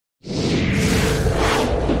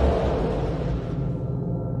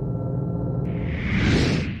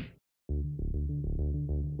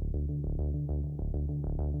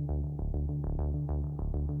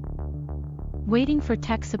Waiting for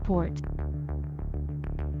tech support.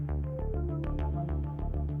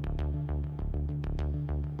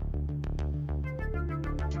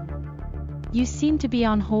 You seem to be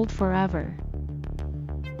on hold forever.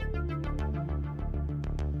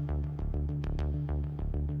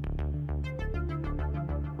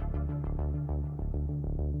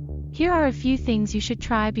 Here are a few things you should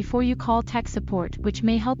try before you call tech support, which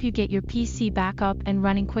may help you get your PC back up and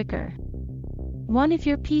running quicker. 1. If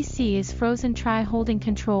your PC is frozen, try holding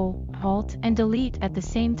Ctrl, Alt, and Delete at the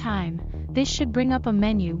same time. This should bring up a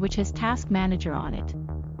menu which has Task Manager on it.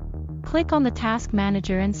 Click on the Task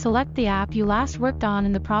Manager and select the app you last worked on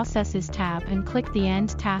in the Processes tab and click the End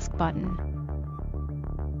Task button.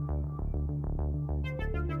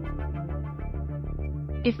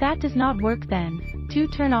 If that does not work, then 2.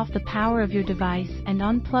 Turn off the power of your device and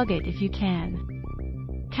unplug it if you can.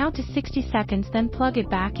 Count to 60 seconds, then plug it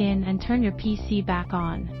back in and turn your PC back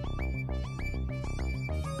on.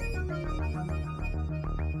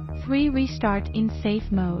 3. Restart in safe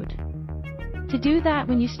mode. To do that,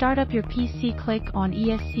 when you start up your PC, click on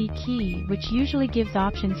ESC key, which usually gives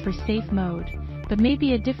options for safe mode, but may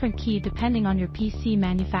be a different key depending on your PC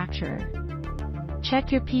manufacturer.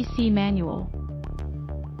 Check your PC manual.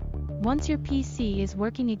 Once your PC is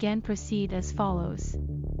working again, proceed as follows.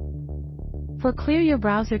 For clear your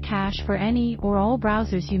browser cache for any or all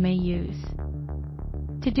browsers you may use.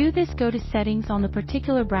 To do this, go to Settings on the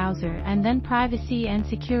particular browser and then Privacy and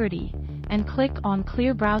Security, and click on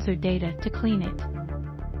Clear Browser Data to clean it.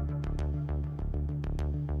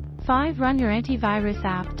 5. Run your antivirus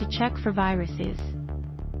app to check for viruses.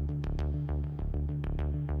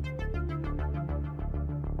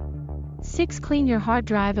 6. Clean your hard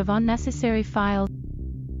drive of unnecessary files.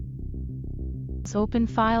 Open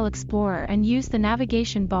File Explorer and use the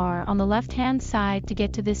navigation bar on the left-hand side to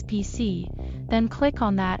get to this PC, then click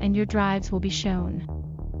on that and your drives will be shown.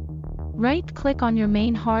 Right-click on your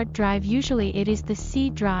main hard drive, usually it is the C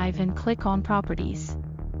drive, and click on Properties.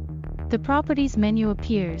 The Properties menu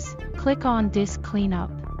appears, click on Disk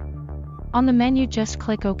Cleanup. On the menu, just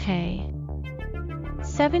click OK.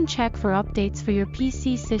 7. Check for updates for your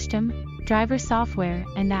PC system, driver software,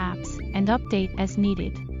 and apps, and update as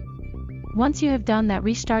needed. Once you have done that,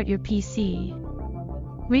 restart your PC.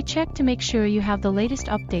 Recheck to make sure you have the latest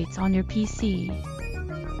updates on your PC.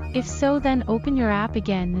 If so, then open your app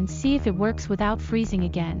again and see if it works without freezing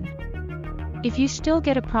again. If you still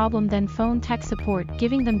get a problem, then phone tech support,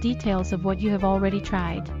 giving them details of what you have already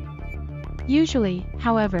tried. Usually,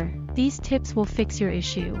 however, these tips will fix your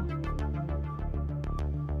issue.